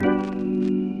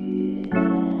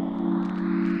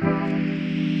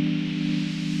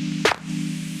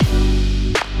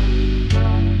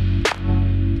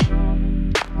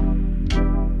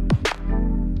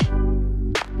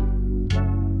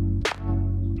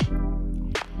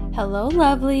Hello,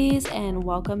 lovelies, and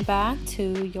welcome back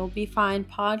to You'll Be Fine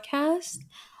podcast.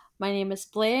 My name is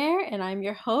Blair, and I'm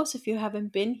your host. If you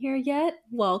haven't been here yet,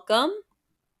 welcome.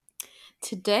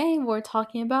 Today, we're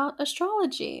talking about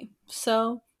astrology.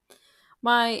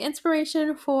 My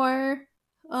inspiration for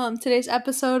today's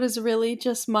episode is really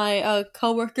just my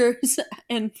coworkers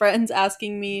and friends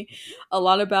asking me a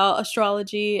lot about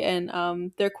astrology,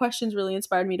 and their questions really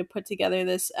inspired me to put together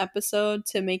this episode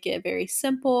to make it very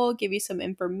simple, give you some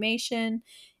information,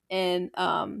 and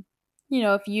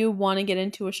if you want to get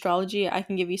into astrology, I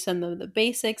can give you some of the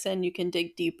basics, and you can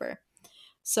dig deeper.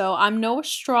 So I'm no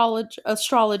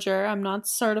astrologer. I'm not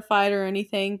certified or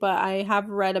anything, but I have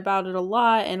read about it a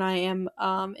lot, and I am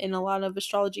in a lot of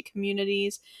astrology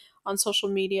communities on social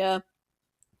media.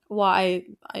 Well,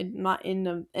 I'm not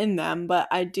in them, but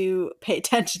I do pay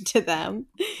attention to them.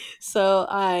 So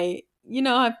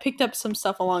I've picked up some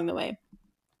stuff along the way.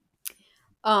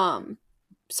 Um,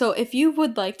 so if you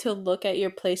would like to look at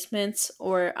your placements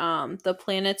or the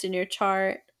planets in your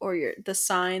chart or the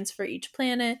signs for each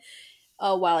planet,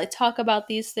 while I talk about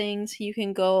these things, you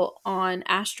can go on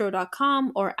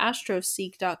astro.com or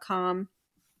astroseek.com,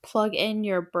 plug in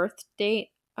your birth date,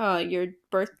 your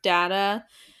birth data,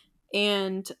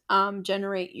 and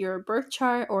generate your birth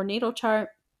chart or natal chart.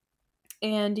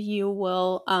 And you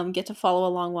will get to follow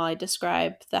along while I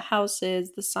describe the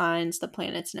houses, the signs, the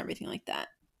planets, and everything like that.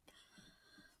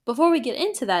 Before we get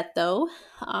into that, though,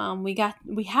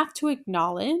 we have to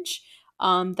acknowledge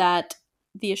that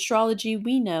the astrology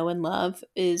we know and love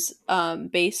is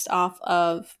based off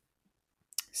of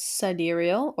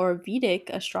sidereal or Vedic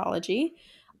astrology.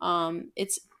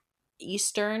 It's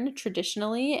Eastern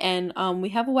traditionally, and we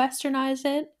have westernized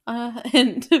it,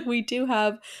 and we do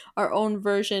have our own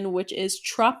version, which is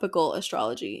tropical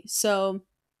astrology. So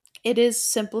it is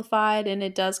simplified, and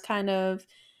it does kind of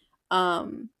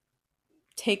um,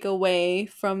 take away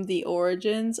from the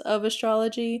origins of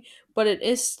astrology, but it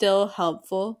is still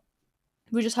helpful.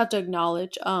 We just have to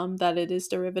acknowledge that it is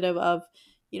derivative of,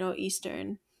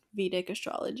 Eastern Vedic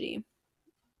astrology.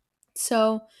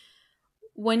 So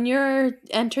when you're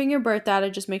entering your birth data,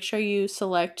 just make sure you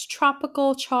select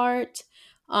tropical chart,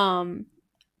 um,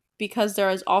 because there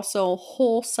is also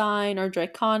whole sign or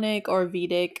draconic or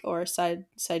Vedic or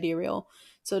sidereal.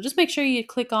 So just make sure you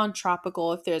click on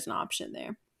tropical if there's an option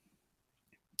there.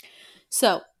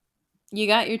 So you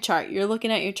got your chart. You're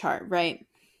looking at your chart, right?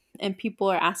 And people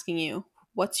are asking you,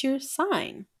 what's your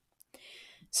sign?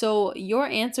 So your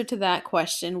answer to that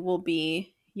question will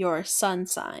be your sun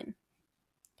sign.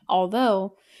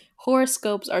 Although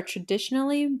horoscopes are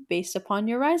traditionally based upon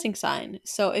your rising sign.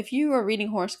 So if you are reading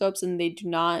horoscopes and they do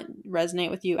not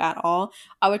resonate with you at all,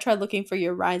 I would try looking for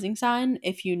your rising sign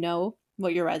if you know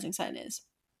what your rising sign is.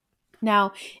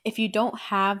 Now, if you don't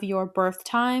have your birth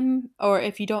time, or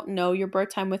if you don't know your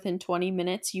birth time within 20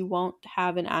 minutes, you won't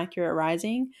have an accurate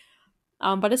rising.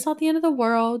 But it's not the end of the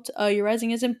world. Your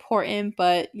rising is important,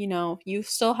 but you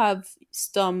still have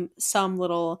some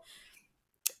little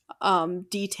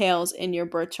details in your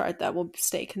birth chart that will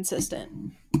stay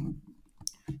consistent.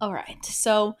 All right.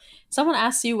 So someone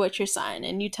asks you what's your sign,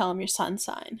 and you tell them your sun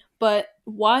sign. But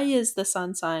why is the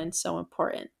sun sign so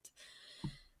important?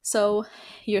 So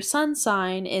your sun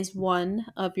sign is one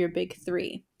of your big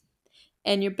three.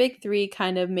 And your big three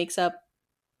kind of makes up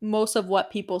most of what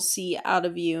people see out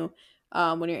of you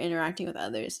when you're interacting with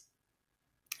others.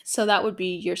 So that would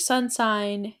be your sun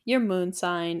sign, your moon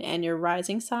sign, and your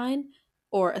rising sign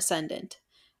or ascendant.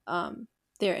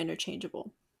 They're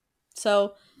interchangeable.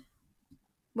 So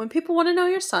when people want to know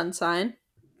your sun sign,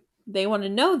 they want to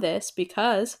know this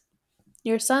because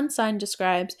your sun sign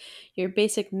describes your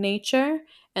basic nature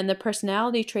and the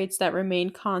personality traits that remain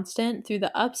constant through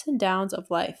the ups and downs of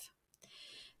life.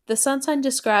 The sun sign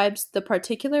describes the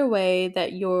particular way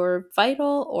that you're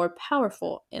vital or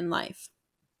powerful in life.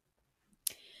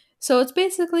 So it's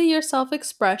basically your self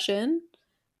expression,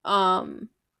 and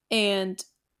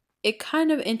it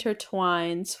kind of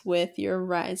intertwines with your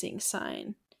rising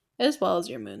sign as well as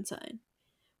your moon sign.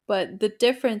 But the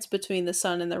difference between the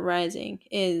sun and the rising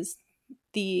is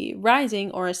the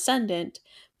rising or ascendant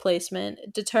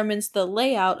placement determines the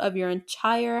layout of your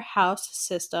entire house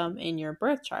system in your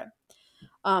birth chart.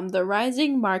 The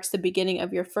rising marks the beginning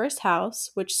of your first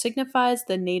house, which signifies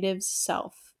the native's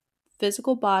self,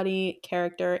 physical body,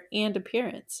 character, and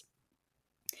appearance.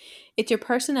 It's your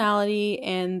personality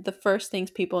and the first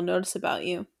things people notice about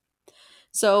you.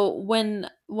 So when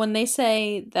they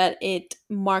say that it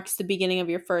marks the beginning of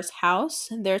your first house,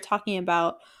 they're talking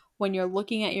about when you're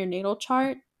looking at your natal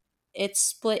chart, it's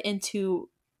split into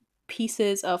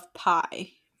pieces of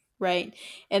pie, right?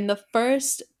 And the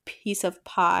first piece of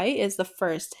pie is the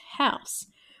first house.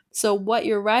 So what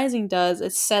your rising does,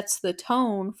 it sets the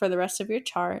tone for the rest of your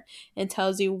chart and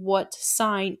tells you what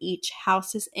sign each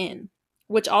house is in,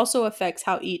 which also affects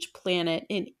how each planet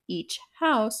in each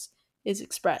house is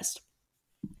expressed.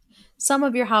 Some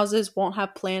of your houses won't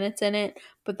have planets in it,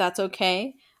 but that's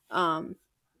okay. Um,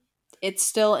 it's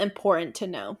still important to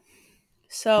know.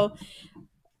 So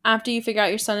after you figure out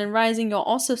your sun and rising, you'll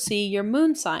also see your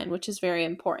moon sign, which is very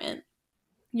important.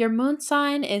 Your moon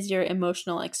sign is your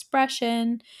emotional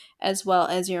expression as well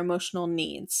as your emotional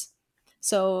needs.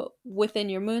 So within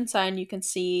your moon sign, you can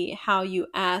see how you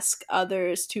ask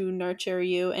others to nurture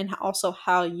you and also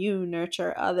how you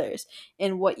nurture others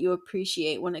and what you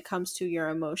appreciate when it comes to your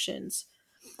emotions.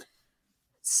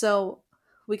 So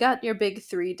we got your big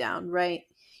three down, right?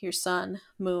 Your sun,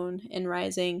 moon, and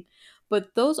rising.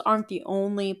 But those aren't the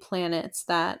only planets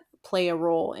that play a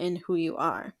role in who you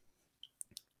are.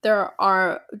 There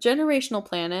are generational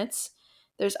planets,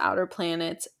 there's outer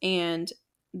planets, and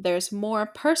there's more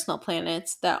personal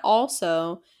planets that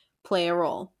also play a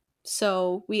role.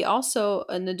 So we also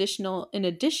in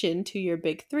addition to your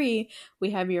big three, we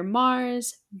have your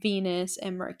Mars, Venus,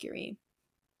 and Mercury.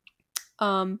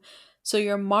 Um, so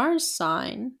your Mars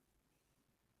sign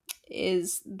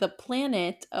is the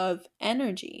planet of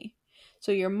energy.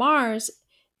 So your Mars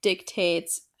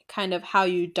dictates kind of how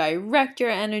you direct your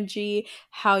energy,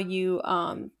 how you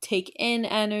take in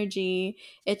energy.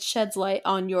 It sheds light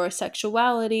on your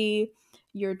sexuality,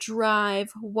 your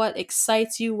drive, what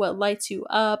excites you, what lights you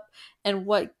up, and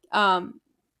what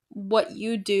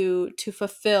you do to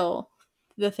fulfill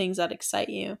the things that excite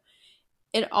you.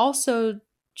 It also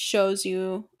shows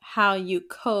you how you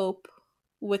cope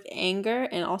with anger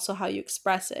and also how you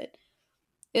express it.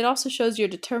 It also shows your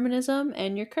determinism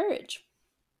and your courage.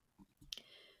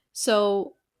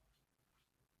 So,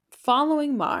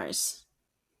 following Mars,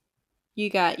 you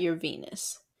got your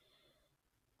Venus.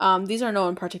 These are no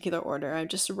in particular order. I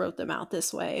just wrote them out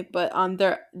this way, but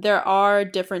there are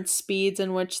different speeds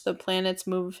in which the planets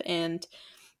move, and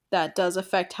that does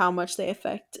affect how much they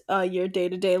affect your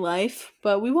day-to-day life.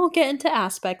 But we won't get into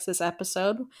aspects this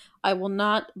episode. I will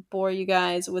not bore you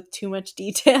guys with too much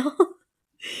detail.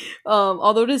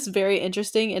 Although it is very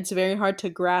interesting, it's very hard to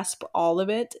grasp all of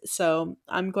it. So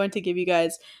I'm going to give you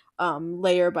guys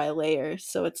layer by layer,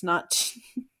 so it's not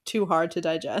too hard to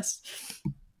digest.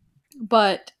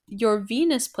 But your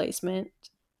Venus placement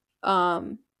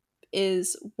um,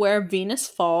 is where Venus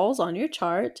falls on your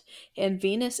chart, and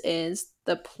Venus is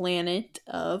the planet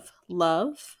of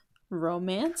love,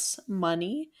 romance,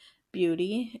 money,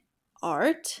 beauty,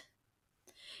 art.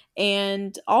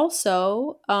 And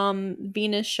also,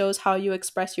 Venus shows how you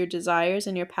express your desires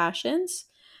and your passions,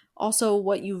 also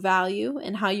what you value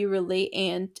and how you relate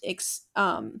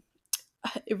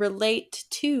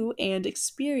to and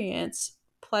experience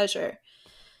pleasure.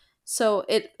 So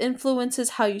it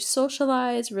influences how you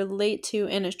socialize, relate to,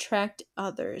 and attract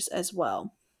others as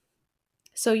well.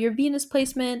 So your Venus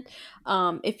placement,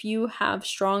 if you have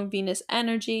strong Venus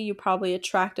energy, you probably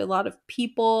attract a lot of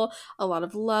people, a lot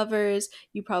of lovers.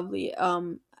 You probably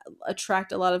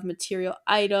attract a lot of material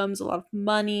items, a lot of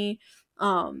money,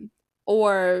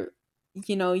 or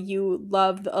you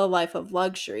love a life of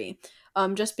luxury.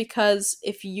 Just because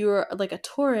if you're like a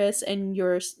Taurus and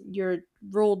you're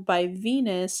ruled by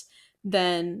Venus,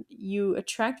 then you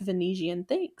attract Venusian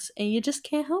things, and you just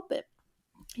can't help it.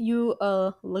 You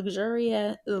a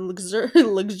luxurious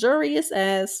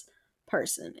ass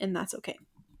person, and that's okay.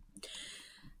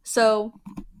 So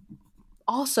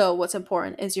also what's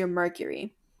important is your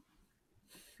Mercury.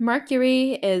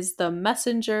 Mercury is the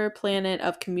messenger planet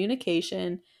of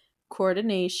communication,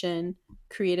 coordination,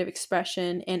 creative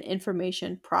expression, and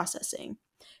information processing.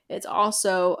 It's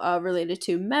also related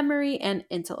to memory and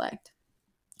intellect.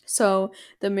 So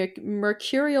the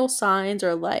mercurial signs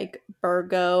are like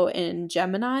Virgo and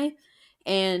Gemini.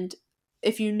 And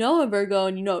if you know a Virgo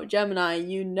and you know a Gemini,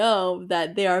 you know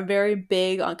that they are very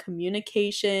big on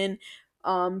communication.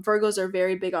 Virgos are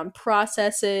very big on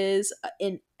processes.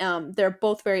 They're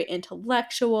both very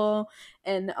intellectual,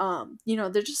 and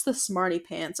they're just the smarty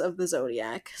pants of the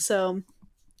zodiac. So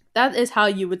that is how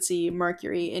you would see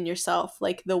Mercury in yourself,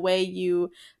 like the way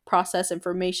you process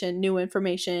information, new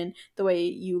information, the way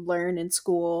you learn in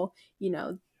school,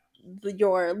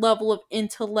 your level of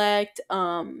intellect,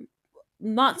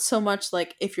 not so much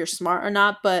like if you're smart or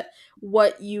not, but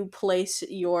what you place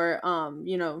your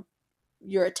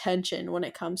attention when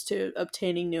it comes to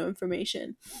obtaining new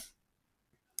information.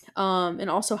 And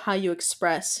also how you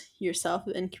express yourself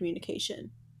in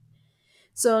communication.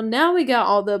 So now we got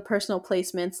all the personal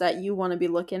placements that you want to be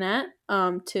looking at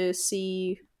to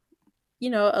see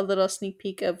a little sneak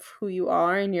peek of who you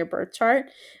are in your birth chart.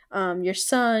 Your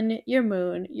sun, your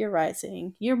moon, your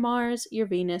rising, your Mars, your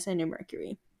Venus, and your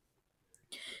Mercury.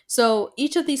 So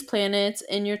each of these planets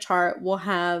in your chart will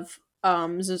have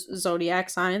zodiac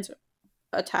signs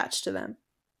attached to them.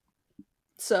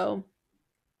 So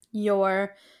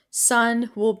your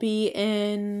sun will be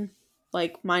in,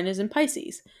 like, mine is in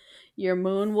Pisces. Your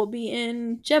moon will be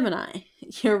in Gemini.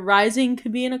 Your rising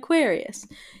could be in Aquarius.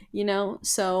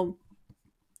 So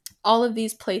all of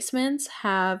these placements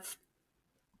have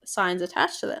signs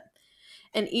attached to them.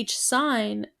 And each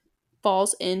sign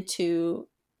falls into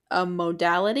a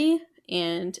modality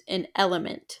and an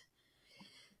element.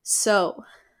 So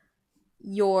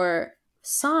your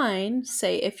sign,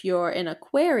 say if you're in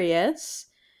Aquarius,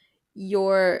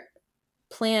 your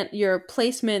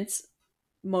placement's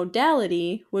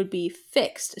modality would be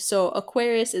fixed. So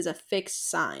Aquarius is a fixed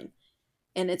sign,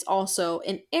 and it's also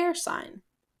an air sign.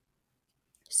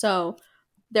 So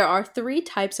there are 3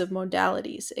 types of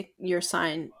modalities your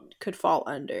sign could fall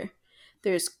under.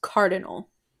 There's cardinal.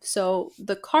 So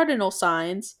the cardinal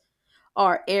signs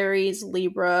are Aries,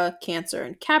 Libra, Cancer,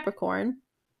 and Capricorn.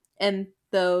 And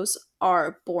those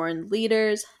are born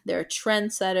leaders, they're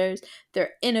trendsetters,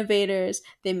 they're innovators,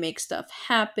 they make stuff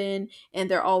happen, and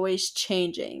they're always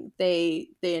changing. They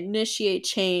initiate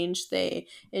change, they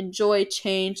enjoy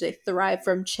change, they thrive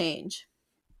from change.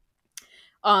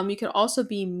 You can also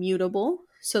be mutable.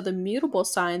 So the mutable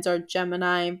signs are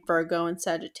Gemini, Virgo, and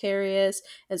Sagittarius,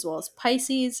 as well as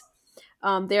Pisces.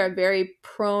 They are very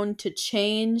prone to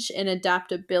change and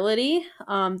adaptability.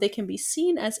 They can be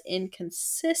seen as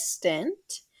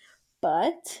inconsistent,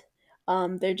 but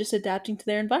they're just adapting to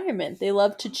their environment. They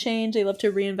love to change, they love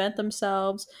to reinvent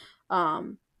themselves,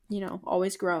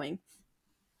 always growing.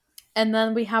 And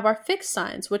then we have our fixed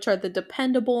signs, which are the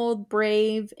dependable,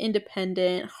 brave,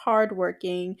 independent,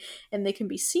 hardworking, and they can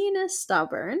be seen as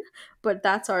stubborn, but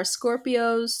that's our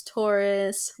Scorpios,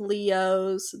 Taurus,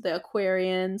 Leos, the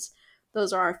Aquarians.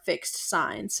 Those are our fixed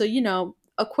signs. So,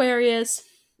 Aquarius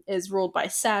is ruled by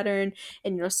Saturn,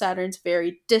 and Saturn's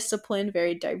very disciplined,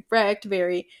 very direct,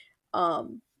 very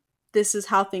this is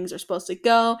how things are supposed to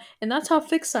go, and that's how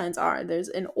fixed signs are. There's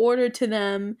an order to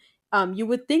them. You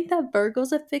would think that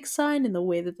Virgo's a fixed sign in the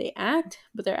way that they act,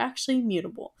 but they're actually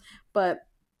mutable. But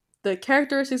the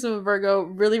characteristics of a Virgo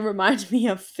really remind me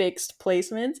of fixed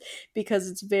placements because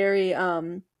it's very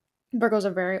Virgos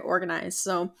are very organized.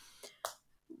 So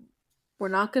we're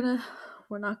not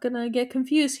gonna get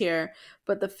confused here,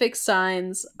 but the fixed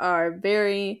signs are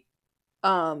very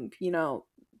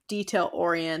detail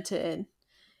oriented,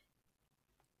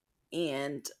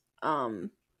 and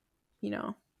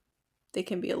they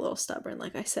can be a little stubborn,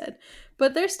 like I said,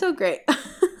 but they're still great.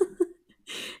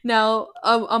 Now,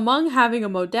 among having a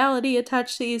modality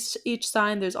attached to each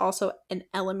sign, there's also an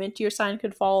element your sign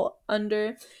could fall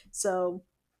under. So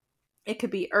it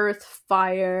could be earth,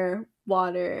 fire,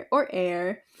 water, or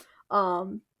air.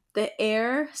 The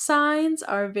air signs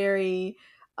are very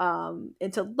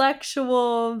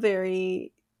intellectual,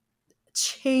 very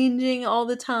changing all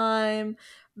the time,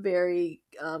 very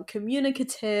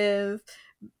communicative,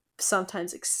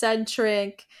 sometimes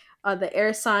eccentric. The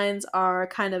air signs are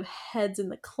kind of heads in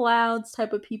the clouds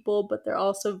type of people, but they're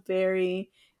also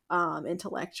very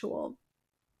intellectual.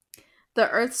 The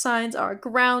earth signs are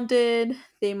grounded.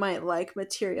 They might like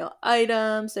material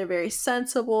items. They're very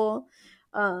sensible.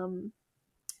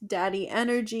 Daddy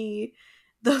energy.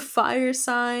 The fire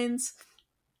signs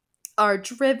are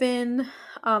driven.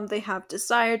 They have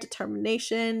desire,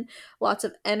 determination, lots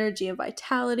of energy and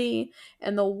vitality.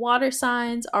 And the water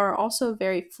signs are also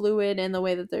very fluid in the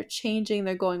way that they're changing.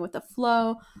 They're going with the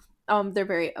flow. They're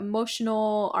very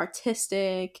emotional,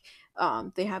 artistic.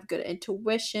 They have good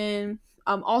intuition.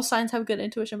 All signs have good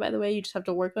intuition, by the way. You just have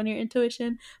to work on your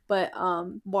intuition. But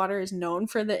water is known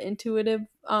for the intuitive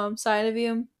side of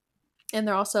you. And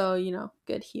they're also,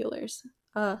 good healers.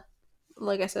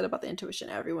 Like I said about the intuition,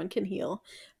 everyone can heal,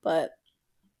 but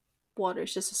water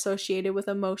is just associated with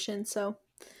emotion. So,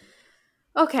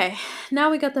 okay, now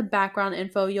we got the background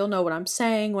info. You'll know what I'm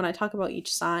saying when I talk about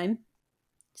each sign.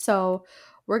 So,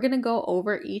 we're going to go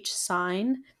over each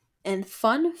sign. And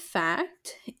fun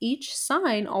fact, each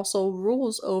sign also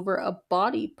rules over a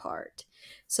body part.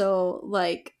 So,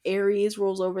 like Aries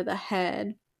rules over the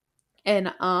head,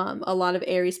 and a lot of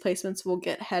Aries placements will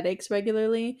get headaches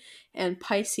regularly, and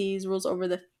Pisces rules over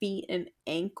the feet and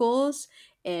ankles,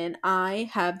 and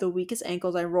I have the weakest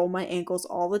ankles. I roll my ankles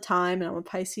all the time, and I'm a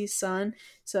Pisces sun,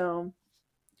 so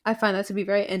I find that to be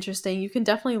very interesting. You can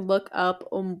definitely look up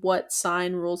on what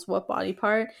sign rules what body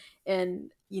part,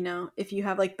 and if you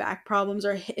have like back problems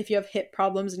or if you have hip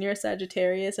problems and you're a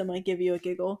Sagittarius, it might give you a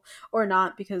giggle or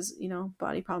not, because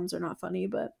body problems are not funny,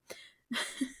 but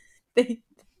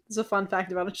it's a fun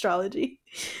fact about astrology.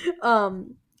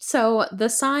 So the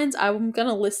signs, I'm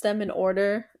gonna list them in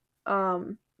order.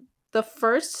 The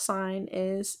first sign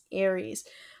is Aries,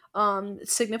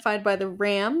 signified by the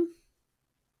ram.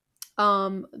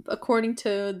 According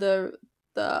to the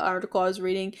article I was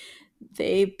reading,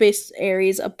 they based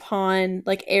Aries upon,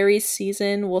 like, Aries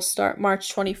season will start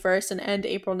March 21st and end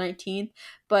April 19th,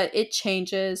 but it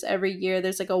changes every year.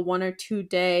 There's like a 1 or 2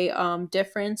 day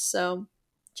difference. So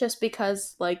just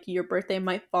because like your birthday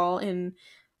might fall in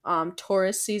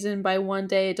Taurus season by 1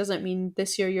 day, it doesn't mean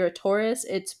this year you're a Taurus.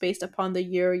 It's based upon the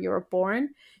year you were born.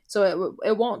 So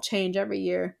it won't change every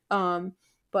year.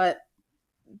 But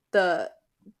the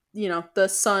the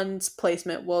sun's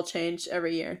placement will change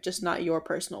every year, just not your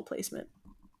personal placement.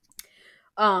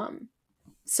 um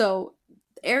so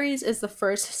Aries is the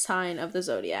first sign of the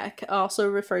zodiac, also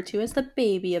referred to as the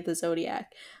baby of the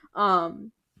zodiac.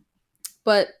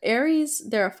 But Aries,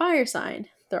 they're a fire sign.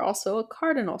 They're also a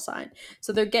cardinal sign.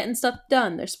 So they're getting stuff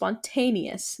done. They're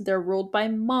spontaneous. They're ruled by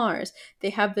Mars. They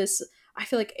have this, I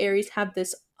feel like Aries have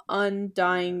this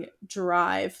undying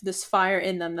drive, this fire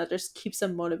in them that just keeps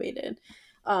them motivated.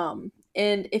 And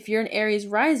if you're an Aries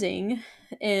rising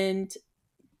and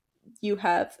you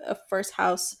have a first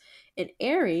house in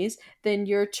Aries, then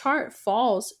your chart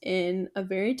falls in a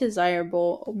very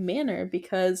desirable manner,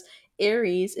 because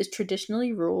Aries is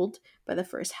traditionally ruled by the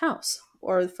first house,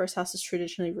 or the first house is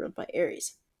traditionally ruled by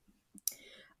Aries.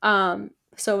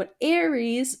 So in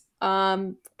Aries,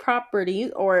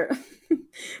 property or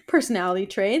personality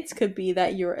traits could be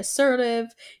that you're assertive,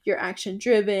 you're action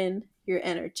driven, you're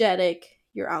energetic,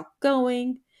 you're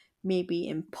outgoing, maybe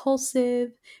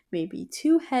impulsive, maybe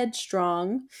too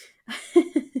headstrong,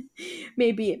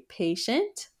 maybe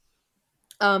impatient.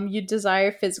 You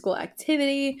desire physical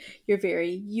activity, you're very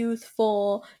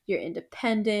youthful, you're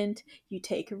independent, you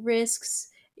take risks,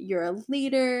 you're a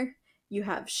leader, you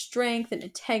have strength and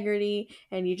integrity,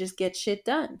 and you just get shit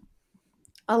done.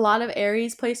 A lot of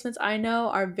Aries placements I know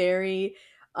are very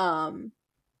um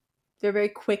they're very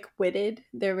quick-witted,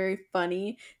 they're very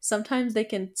funny. Sometimes they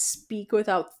can speak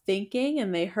without thinking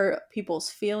and they hurt people's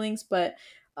feelings, but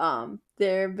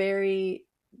they're very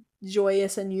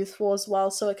joyous and youthful as well,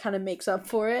 so it kind of makes up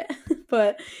for it.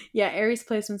 But yeah, Aries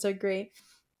placements are great.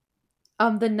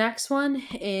 The next one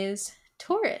is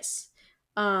Taurus,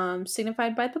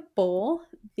 signified by the bull.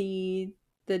 The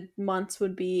months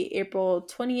would be April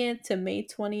 20th to May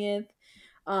 20th.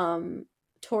 um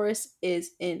Taurus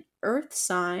is an earth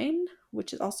sign,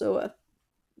 which is also a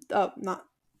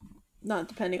not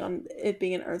depending on it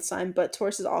being an earth sign, but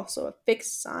Taurus is also a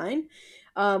fixed sign,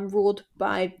 ruled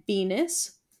by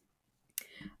Venus.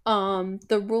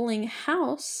 The ruling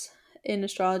house in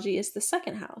astrology is the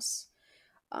second house.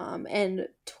 And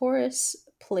Taurus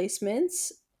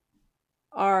placements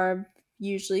are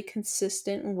usually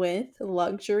consistent with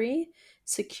luxury,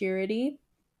 security,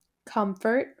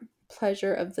 comfort,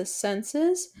 pleasure of the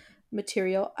senses,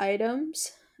 material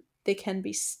items. They can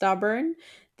be stubborn,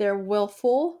 they're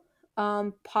willful,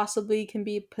 possibly can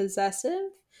be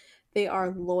possessive. They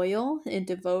are loyal and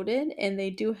devoted, and they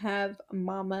do have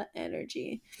mama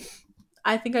energy.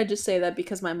 I think I just say that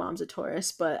because my mom's a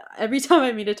Taurus, but every time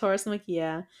I meet a Taurus, I'm like,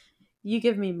 yeah, you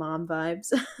give me mom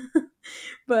vibes.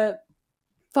 But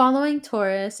following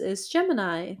Taurus is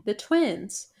Gemini, the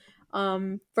twins.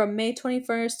 From May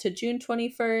 21st to June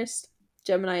 21st,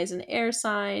 Gemini is an air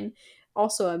sign,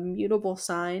 also a mutable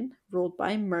sign ruled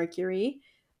by Mercury.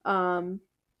 Um,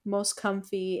 Most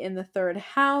comfy in the third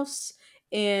house,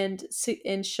 and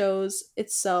shows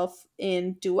itself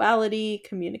in duality,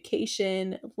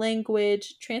 communication,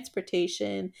 language,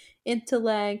 transportation,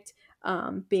 intellect,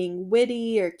 being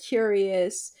witty or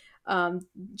curious.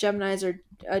 Geminis are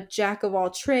a jack of all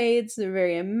trades. They're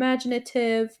very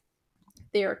imaginative.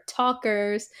 They are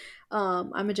talkers.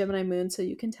 I'm a Gemini moon, so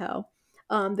you can tell.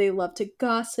 They love to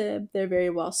gossip. They're very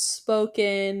well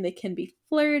spoken. They can be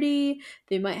flirty.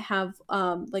 They might have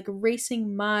like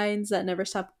racing minds that never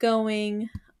stop going.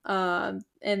 And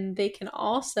they can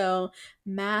also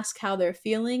mask how they're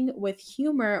feeling with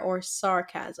humor or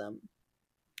sarcasm.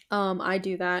 I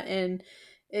do that, and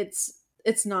it's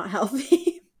not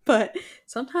healthy. But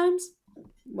sometimes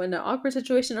when an awkward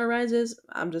situation arises,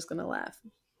 I'm just gonna laugh.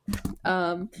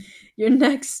 Um, your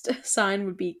next sign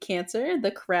would be Cancer,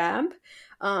 the crab.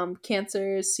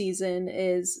 Cancer's season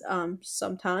is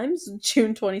sometimes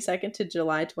June 22nd to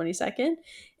July 22nd.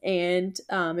 And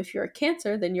if you're a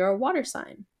Cancer, then you're a water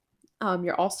sign.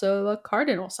 You're also a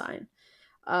cardinal sign.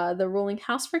 The ruling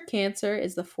house for Cancer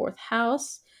is the fourth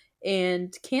house,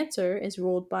 and Cancer is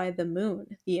ruled by the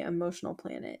moon, the emotional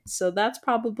planet. So that's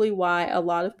probably why a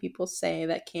lot of people say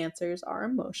that Cancers are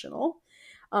emotional.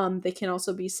 They can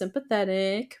also be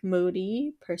sympathetic,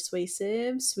 moody,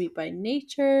 persuasive, sweet by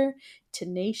nature,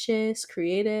 tenacious,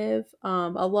 creative.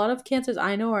 A lot of Cancers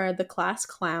I know are the class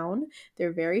clown.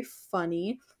 They're very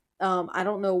funny. I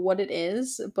don't know what it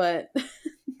is, but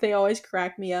they always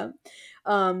crack me up.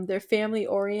 They're family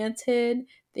oriented.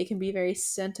 They can be very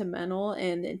sentimental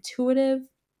and intuitive.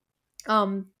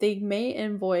 They may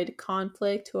avoid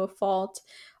conflict to a fault,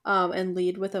 and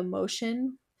lead with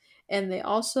emotion. And they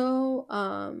also,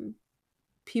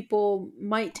 people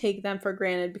might take them for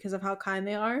granted because of how kind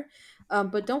they are.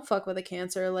 But don't fuck with a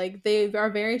Cancer. Like, they are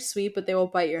very sweet, but they will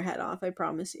bite your head off. I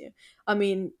promise you. I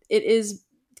mean, it is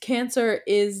Cancer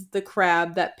is the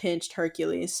crab that pinched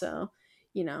Hercules. So,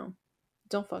 you know,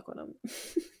 don't fuck with them.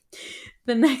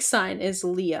 The next sign is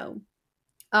Leo.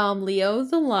 Leo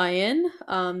the lion.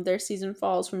 Their season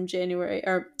falls from July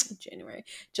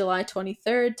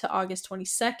 23rd to August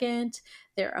 22nd.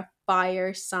 They're a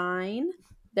fire sign.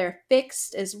 They're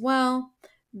fixed as well.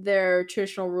 Their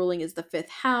traditional ruling is the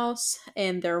fifth house,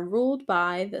 and they're ruled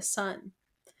by the sun.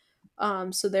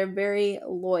 So they're very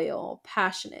loyal,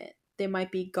 passionate. They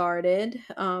might be guarded,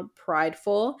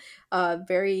 prideful. They're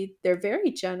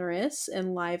very generous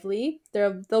and lively.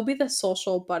 They'll be the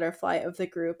social butterfly of the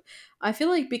group. I feel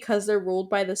like because they're ruled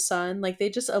by the sun, like they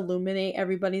just illuminate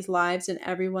everybody's lives, and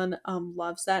everyone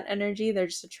loves that energy. They're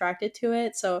just attracted to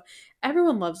it. So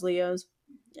everyone loves Leos.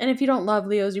 And if you don't love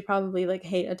Leos, you probably like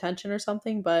hate attention or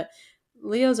something. But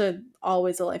Leos are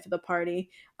always the life of the party.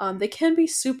 They can be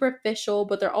superficial,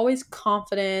 but they're always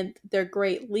confident. They're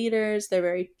great leaders. They're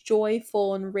very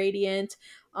joyful and radiant.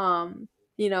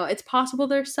 It's possible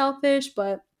they're selfish,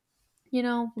 but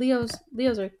Leos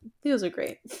are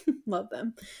great. Love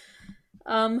them.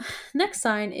 Next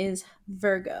sign is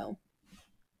Virgo.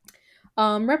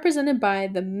 Represented by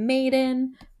the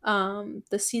maiden.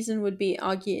 The season would be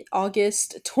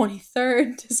August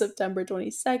 23rd to September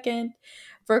 22nd.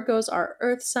 Virgos are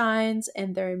earth signs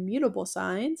and they're immutable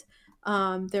signs.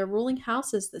 Their ruling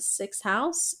house is the sixth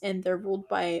house, and they're ruled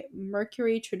by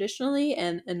Mercury traditionally,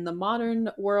 and in the modern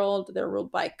world, they're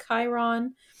ruled by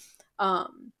Chiron.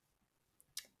 Um,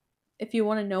 if you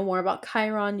want to know more about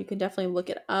Chiron, you can definitely look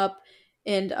it up,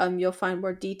 and you'll find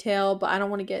more detail. But I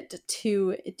don't want to get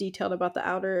too detailed about the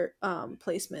outer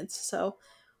placements. So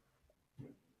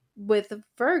with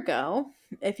Virgo,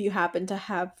 if you happen to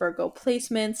have Virgo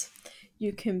placements,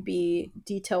 you can be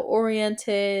detail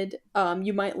oriented.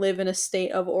 You might live in a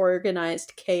state of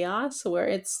organized chaos where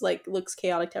it's like looks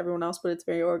chaotic to everyone else, but it's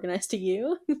very organized to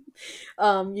you. You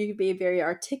can be very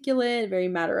articulate, very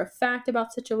matter of fact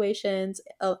about situations,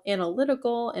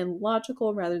 analytical and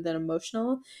logical rather than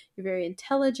emotional. You're very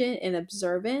intelligent and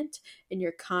observant, and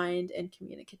you're kind and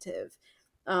communicative.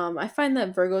 I find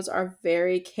that Virgos are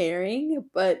very caring,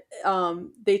 but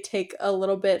they take a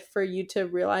little bit for you to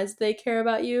realize they care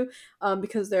about you,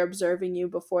 because they're observing you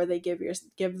before they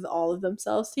give all of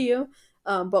themselves to you.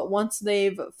 But once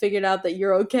they've figured out that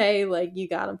you're okay, like you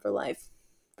got them for life.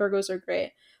 Virgos are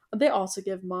great. They also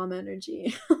give mom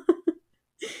energy.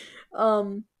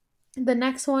 um, the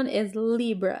next one is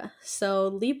Libra. So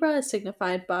Libra is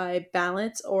signified by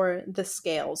balance or the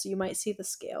scales. You might see the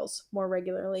scales more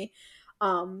regularly.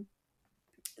 Um,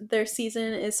 their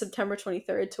season is September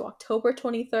 23rd to October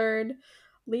 23rd.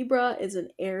 Libra is an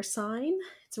air sign.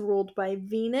 It's ruled by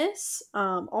Venus,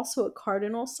 also a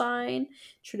cardinal sign.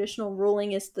 Traditional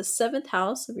ruling is the seventh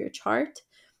house of your chart.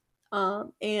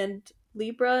 And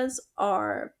Libras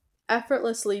are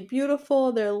effortlessly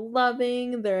beautiful. They're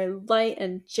loving. Their light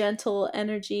and gentle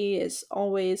energy is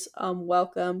always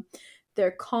welcome.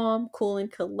 They're calm, cool,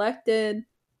 and collected.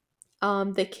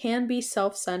 They can be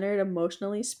self-centered,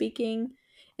 emotionally speaking,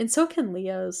 and so can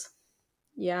Leos.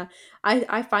 Yeah,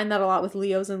 I find that a lot with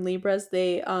Leos and Libras.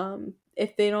 They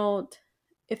if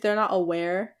they're not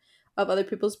aware of other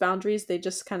people's boundaries, they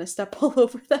just kind of step all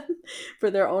over them for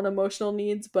their own emotional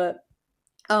needs. But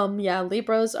yeah,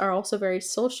 Libras are also very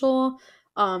social.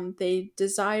 They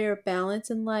desire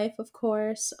balance in life, of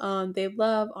course. They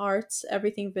love arts,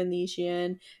 everything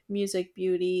Venetian, music,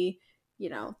 beauty.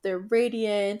 They're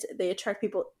radiant. They attract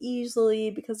people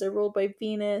easily because they're ruled by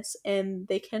Venus, and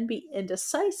they can be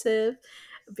indecisive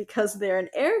because they're an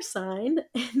air sign,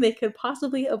 and they could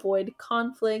possibly avoid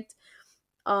conflict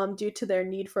due to their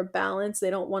need for balance. They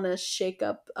don't want to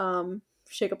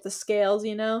shake up the scales,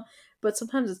 but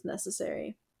sometimes it's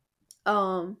necessary.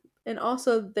 And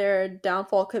also their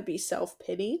downfall could be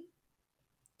self-pity.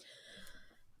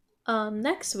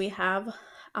 Next we have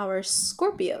our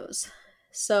Scorpios.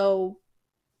 So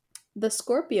the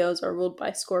Scorpios are ruled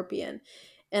by Scorpion.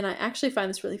 And I actually find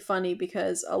this really funny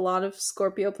because a lot of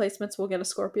Scorpio placements will get a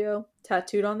Scorpio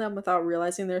tattooed on them without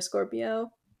realizing they're a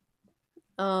Scorpio.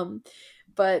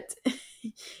 But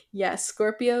yes,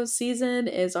 Scorpio season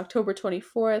is October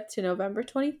 24th to November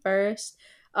 21st.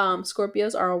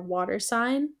 Scorpios are a water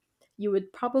sign. You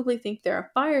would probably think they're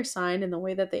a fire sign in the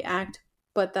way that they act,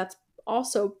 but that's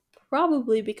also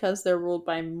probably because they're ruled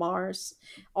by Mars,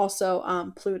 also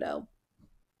Pluto.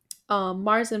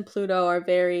 Mars and Pluto are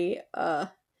very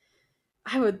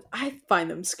I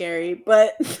find them scary,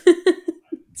 but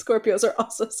Scorpios are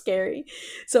also scary.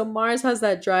 So Mars has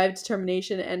that drive,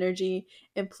 determination, energy,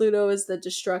 and Pluto is the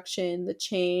destruction, the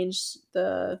change,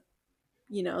 the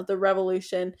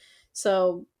revolution.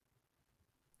 So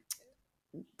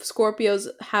Scorpios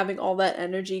having all that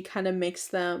energy kind of makes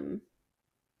them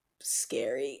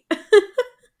scary.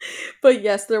 But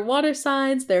yes, they're water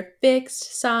signs, they're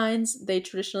fixed signs. They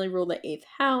traditionally rule the 8th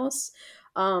house.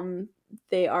 Um,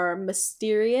 they are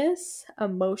mysterious,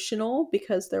 emotional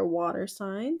because they're water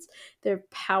signs. They're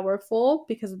powerful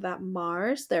because of that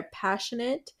Mars. They're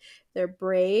passionate, they're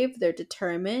brave, they're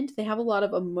determined. They have a lot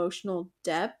of emotional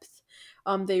depth.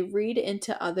 They read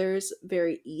into others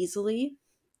very easily.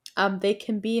 They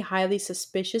can be highly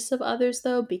suspicious of others,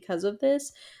 though, because of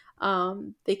this.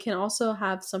 They can also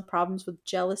have some problems with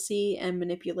jealousy and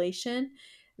manipulation.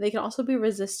 They can also be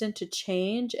resistant to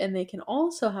change, and they can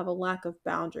also have a lack of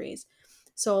boundaries.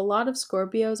 So, a lot of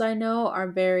Scorpios I know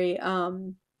are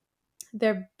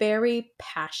they're very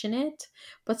passionate,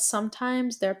 but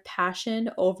sometimes their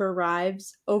passion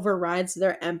overrides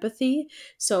their empathy.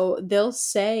 So they'll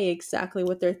say exactly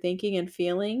what they're thinking and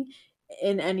feeling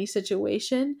in any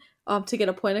situation, to get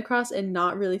a point across and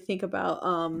not really think about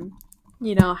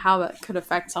how that could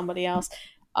affect somebody else.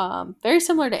 Very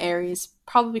similar to Aries,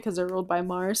 probably because they're ruled by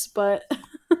Mars, but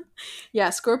yeah,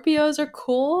 Scorpios are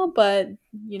cool, but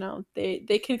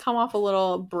they can come off a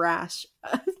little brash,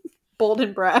 bold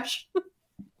and brash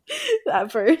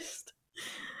at first.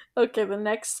 Okay, the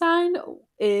next sign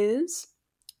is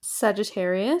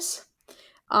Sagittarius.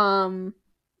 Um,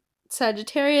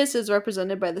 Sagittarius is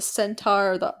represented by the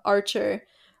centaur or the archer.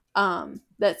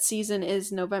 That season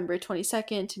is November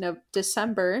 22nd to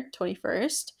December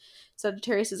 21st.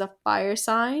 Sagittarius is a fire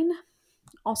sign,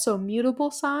 also a mutable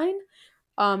sign.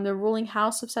 The ruling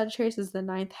house of Sagittarius is the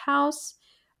 9th house.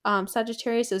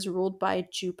 Sagittarius is ruled by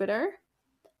Jupiter,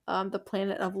 the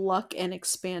planet of luck and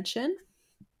expansion.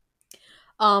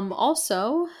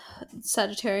 Also,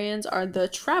 Sagittarians are the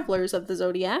travelers of the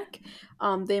zodiac.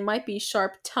 They might be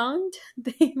sharp tongued.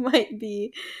 They might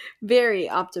be very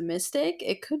optimistic.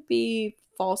 It could be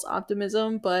false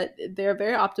optimism, but they're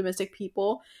very optimistic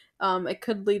people. It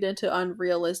could lead into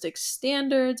unrealistic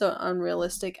standards or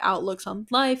unrealistic outlooks on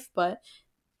life, but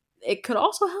it could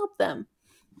also help them.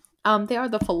 They are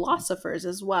the philosophers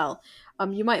as well.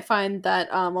 You might find that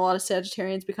a lot of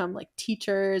Sagittarians become like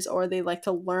teachers, or they like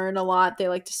to learn a lot. They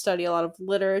like to study a lot of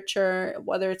literature,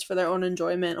 whether it's for their own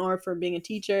enjoyment or for being a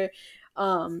teacher.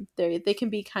 They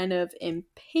can be kind of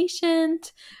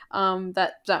impatient.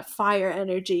 That fire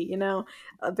energy,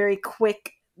 very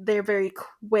quick. They're very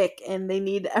quick, and they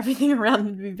need everything around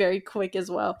them to be very quick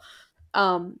as well.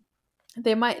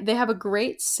 They have a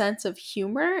great sense of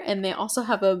humor, and they also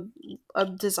have a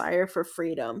desire for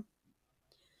freedom.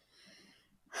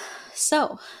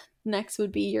 So next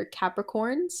would be your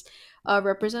Capricorns,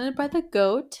 represented by the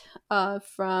goat.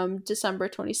 From December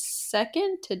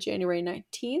 22nd to January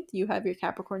 19th, you have your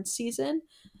Capricorn season.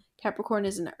 Capricorn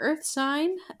is an earth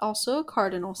sign, also a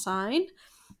cardinal sign.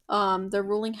 The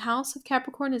ruling house of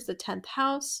Capricorn is the 10th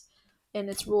house, and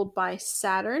it's ruled by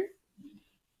Saturn.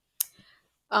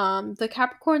 The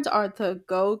Capricorns are the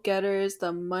go-getters,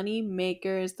 the money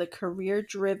makers, the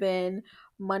career-driven,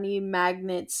 money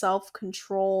magnet,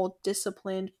 self-controlled,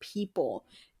 disciplined people.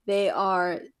 They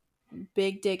are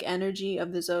big dick energy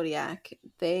of the zodiac.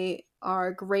 They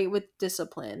are great with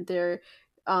discipline. They're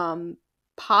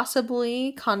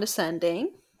possibly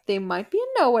condescending. They might be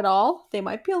a know-it-all. They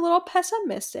might be a little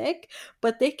pessimistic,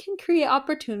 but they can create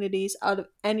opportunities out of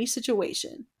any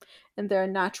situation. And they're a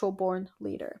natural born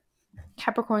leader.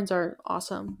 Capricorns are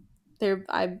awesome.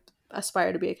 I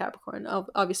aspire to be a Capricorn.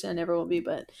 Obviously, I never will be,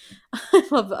 but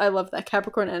I love that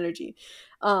Capricorn energy.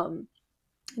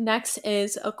 Next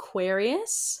is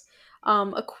Aquarius.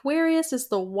 Aquarius is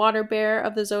the water bearer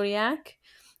of the zodiac.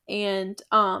 And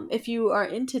if you are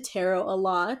into tarot a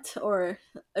lot, or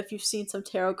if you've seen some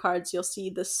tarot cards, you'll see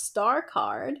the star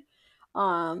card.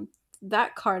 Um,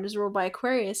 that card is ruled by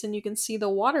Aquarius, and you can see the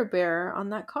water bearer on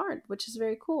that card, which is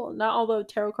very cool. Not although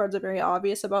tarot cards are very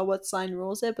obvious about what sign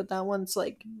rules it, but that one's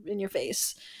like in your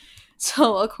face.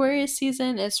 So Aquarius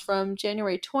season is from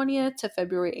January 20th to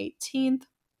February 18th,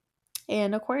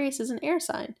 and Aquarius is an air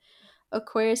sign.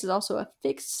 Aquarius is also a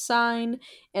fixed sign,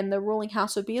 and the ruling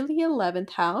house would be the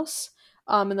 11th house.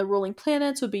 And the ruling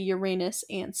planets would be Uranus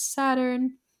and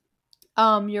Saturn.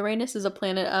 Uranus is a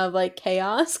planet of like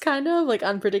chaos, kind of like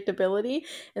unpredictability,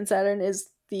 and Saturn is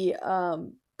the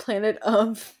planet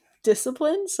of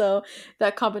discipline. So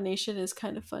that combination is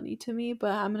kind of funny to me.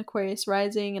 But I'm an Aquarius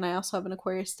rising, and I also have an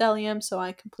Aquarius stellium, so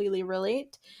I completely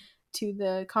relate to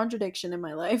the contradiction in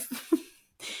my life.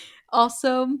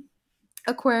 Also,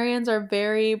 Aquarians are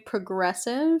very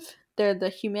progressive. They're the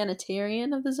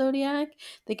humanitarian of the zodiac.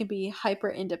 They can be hyper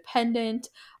independent.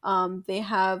 They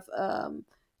have,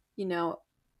 you know,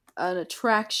 an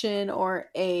attraction or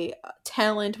a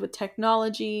talent with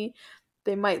technology.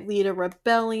 They might lead a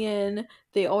rebellion.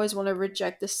 They always want to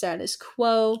reject the status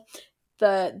quo.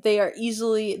 They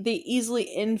easily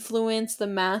influence the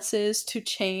masses to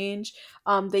change.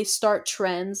 They start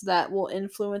trends that will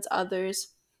influence others.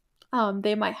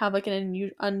 They might have like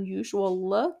an unusual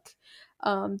look.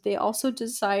 They also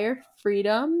desire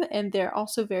freedom, and they're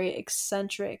also very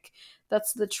eccentric.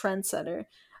 That's the trendsetter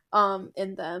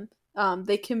in them.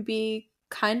 They can be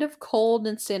kind of cold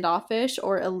and standoffish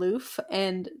or aloof,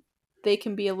 and they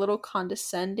can be a little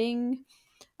condescending.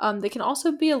 They can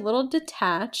also be a little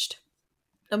detached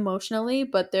emotionally,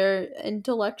 but they're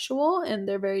intellectual and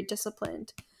they're very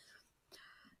disciplined.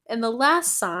 And the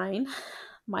last sign,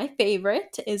 my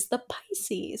favorite, is the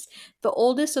Pisces, the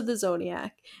oldest of the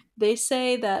zodiac. They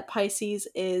say that Pisces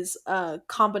is a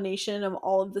combination of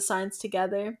all of the signs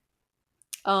together.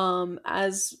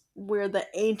 As we're the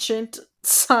ancient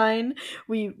sign,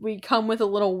 we come with a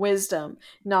little wisdom.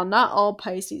 Now, not all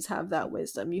Pisces have that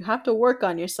wisdom. You have to work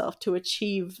on yourself to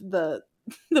achieve the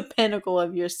the pinnacle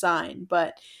of your sign.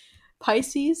 But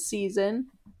Pisces season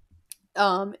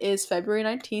is February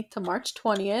 19th to March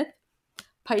 20th.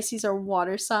 Pisces are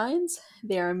water signs.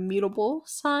 They are immutable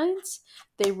signs.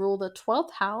 They rule the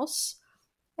 12th house,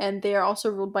 and they are also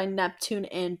ruled by Neptune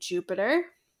and Jupiter.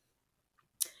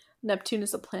 Neptune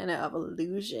is a planet of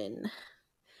illusion.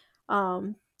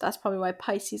 That's probably why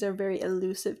Pisces are very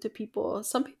elusive to people.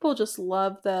 Some people just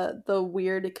love the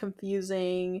weird,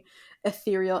 confusing,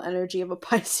 ethereal energy of a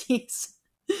Pisces.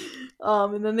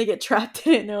 And then they get trapped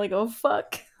in it and they're like, oh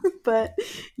fuck. But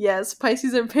yes,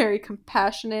 Pisces are very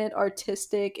compassionate,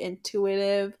 artistic,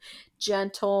 intuitive,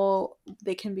 gentle.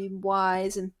 They can be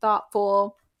wise and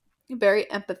thoughtful, very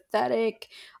empathetic.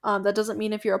 That doesn't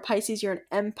mean if you're a Pisces, you're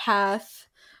an empath.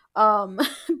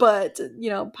 But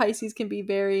Pisces can be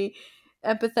very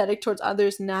empathetic towards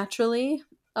others naturally.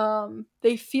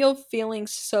 They feel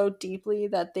feelings so deeply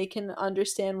that they can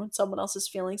understand when someone else is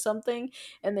feeling something,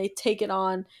 and they take it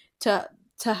on to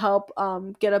help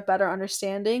get a better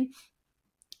understanding.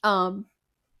 Um,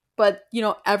 but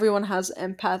everyone has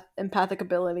empathic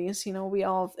abilities. We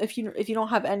all, if you don't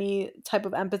have any type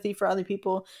of empathy for other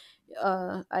people,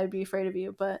 I'd be afraid of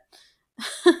you. But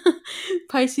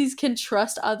Pisces can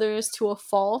trust others to a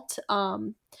fault.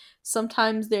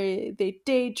 Sometimes they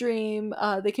daydream.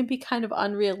 They can be kind of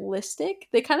unrealistic.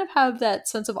 They kind of have that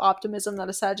sense of optimism that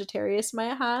a Sagittarius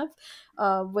might have,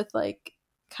 with like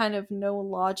kind of no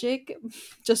logic,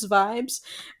 just vibes.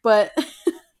 But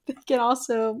they can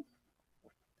also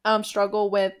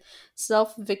struggle with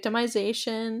self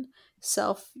victimization,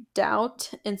 self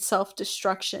doubt, and self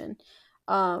destruction.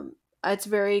 It's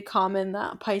very common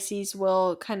that Pisces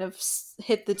will kind of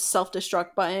hit the self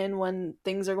destruct button when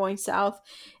things are going south,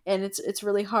 and it's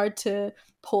really hard to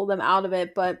pull them out of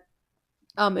it. But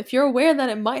if you're aware that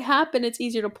it might happen, it's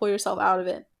easier to pull yourself out of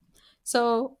it.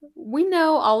 So we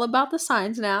know all about the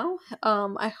signs now.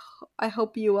 I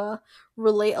hope you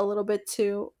relate a little bit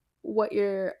to what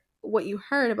you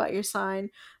heard about your sign,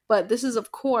 but this is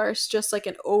of course just like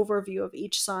an overview of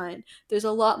each sign. There's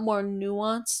a lot more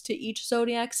nuance to each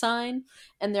zodiac sign,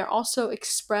 and they're also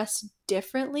expressed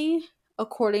differently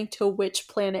according to which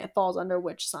planet falls under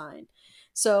which sign.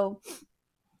 So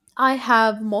I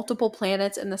have multiple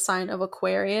planets in the sign of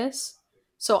Aquarius.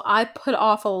 So I put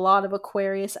off a lot of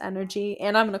Aquarius energy,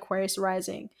 and I'm an Aquarius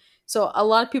rising. So a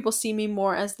lot of people see me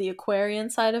more as the Aquarian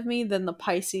side of me than the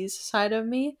Pisces side of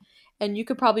me. And you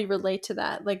could probably relate to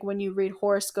that. Like when you read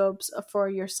horoscopes for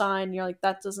your sign, you're like,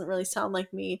 that doesn't really sound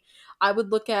like me. I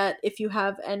would look at if you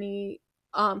have any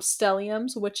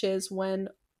stelliums, which is when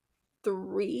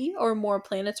 3 or more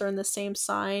planets are in the same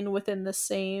sign within the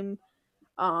same,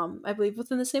 I believe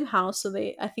within the same house. So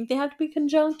I think they have to be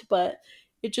conjunct, but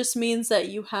it just means that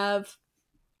you have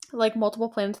like multiple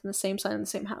planets in the same sign in the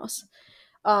same house.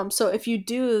 So if you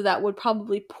do, that would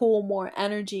probably pull more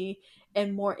energy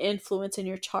and more influence in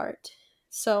your chart.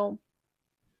 So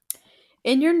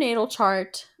in your natal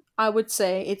chart, I would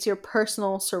say it's your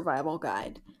personal survival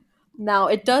guide. Now,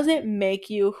 it doesn't make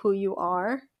you who you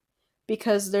are,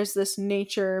 because there's this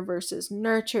nature versus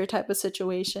nurture type of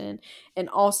situation. And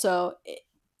also,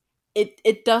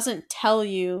 it doesn't tell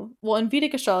you, well, in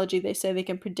Vedic astrology, they say they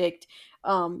can predict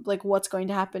like what's going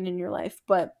to happen in your life,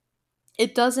 but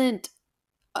it doesn't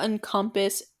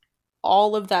encompass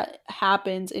all of that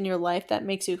happens in your life that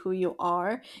makes you who you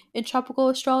are in tropical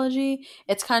astrology.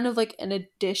 It's kind of like an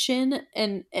addition,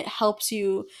 and it helps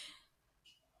you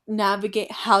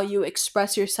navigate how you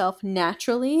express yourself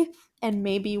naturally, and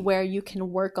maybe where you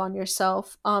can work on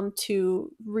yourself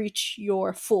to reach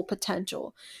your full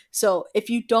potential. So if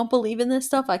you don't believe in this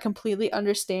stuff, I completely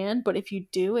understand, but if you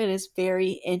do, it is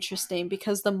very interesting,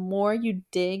 because the more you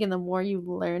dig and the more you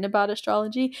learn about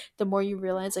astrology, the more you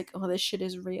realize like, oh, this shit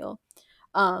is real.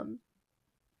 um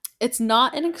it's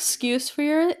not an excuse for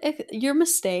your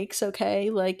mistakes,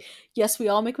 okay? Like, yes, we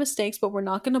all make mistakes, but we're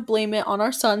not going to blame it on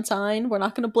our sun sign. We're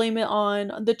not going to blame it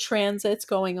on the transits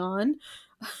going on.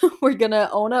 We're going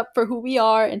to own up for who we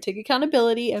are and take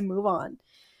accountability and move on.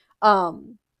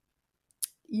 Um,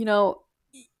 you know,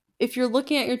 if you're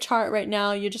looking at your chart right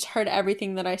now, you just heard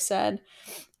everything that I said.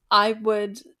 I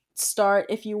would start,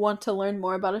 if you want to learn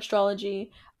more about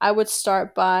astrology, I would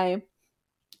start by,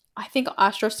 I think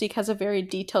AstroSeek has a very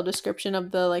detailed description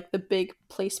of the big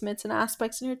placements and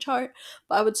aspects in your chart.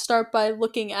 But I would start by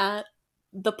looking at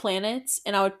the planets,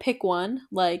 and I would pick one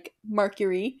like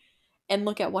Mercury and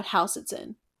look at what house it's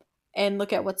in and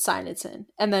look at what sign it's in,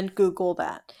 and then Google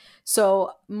that.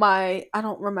 So I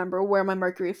don't remember where my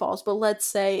Mercury falls, but let's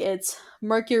say it's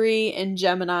Mercury and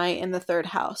Gemini in the third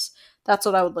house. That's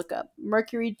what I would look up.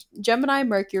 Gemini,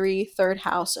 Mercury, third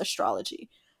house astrology.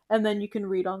 And then you can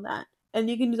read on that. And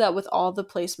you can do that with all the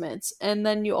placements. And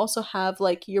then you also have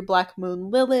like your black moon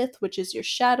Lilith, which is your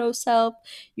shadow self.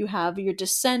 You have your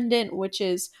descendant, which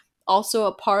is also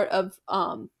a part of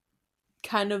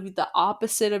kind of the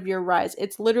opposite of your rise.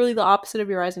 It's literally the opposite of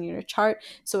your rising in your chart.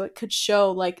 So it could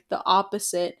show like the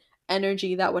opposite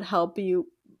energy that would help you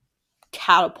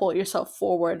catapult yourself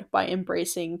forward by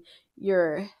embracing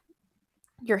your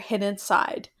hidden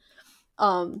side.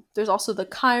 There's also the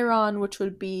Chiron, which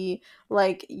would be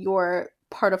like your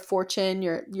part of fortune,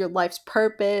 your life's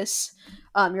purpose,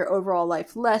 your overall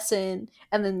life lesson,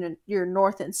 and then your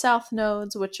north and south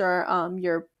nodes, which are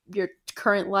your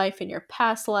current life and your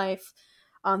past life.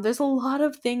 There's a lot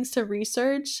of things to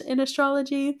research in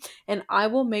astrology, and I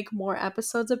will make more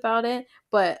episodes about it,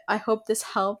 but I hope this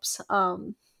helps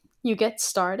you get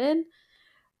started.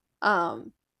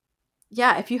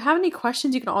 Yeah, if you have any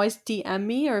questions, you can always DM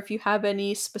me, or if you have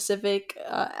any specific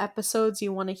episodes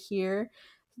you want to hear,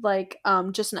 like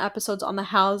just an episodes on the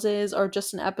houses, or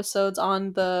just an episodes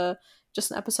on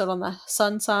just an episode on the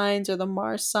sun signs or the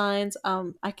Mars signs.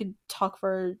 I could talk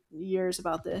for years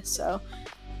about this. So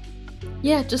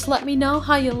yeah, just let me know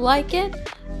how you like it,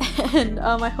 and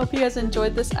I hope you guys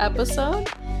enjoyed this episode.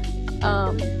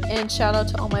 And shout out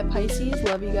to all my Pisces.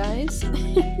 Love you guys.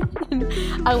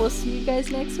 I will see you guys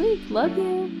next week. Love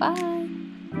you. Bye.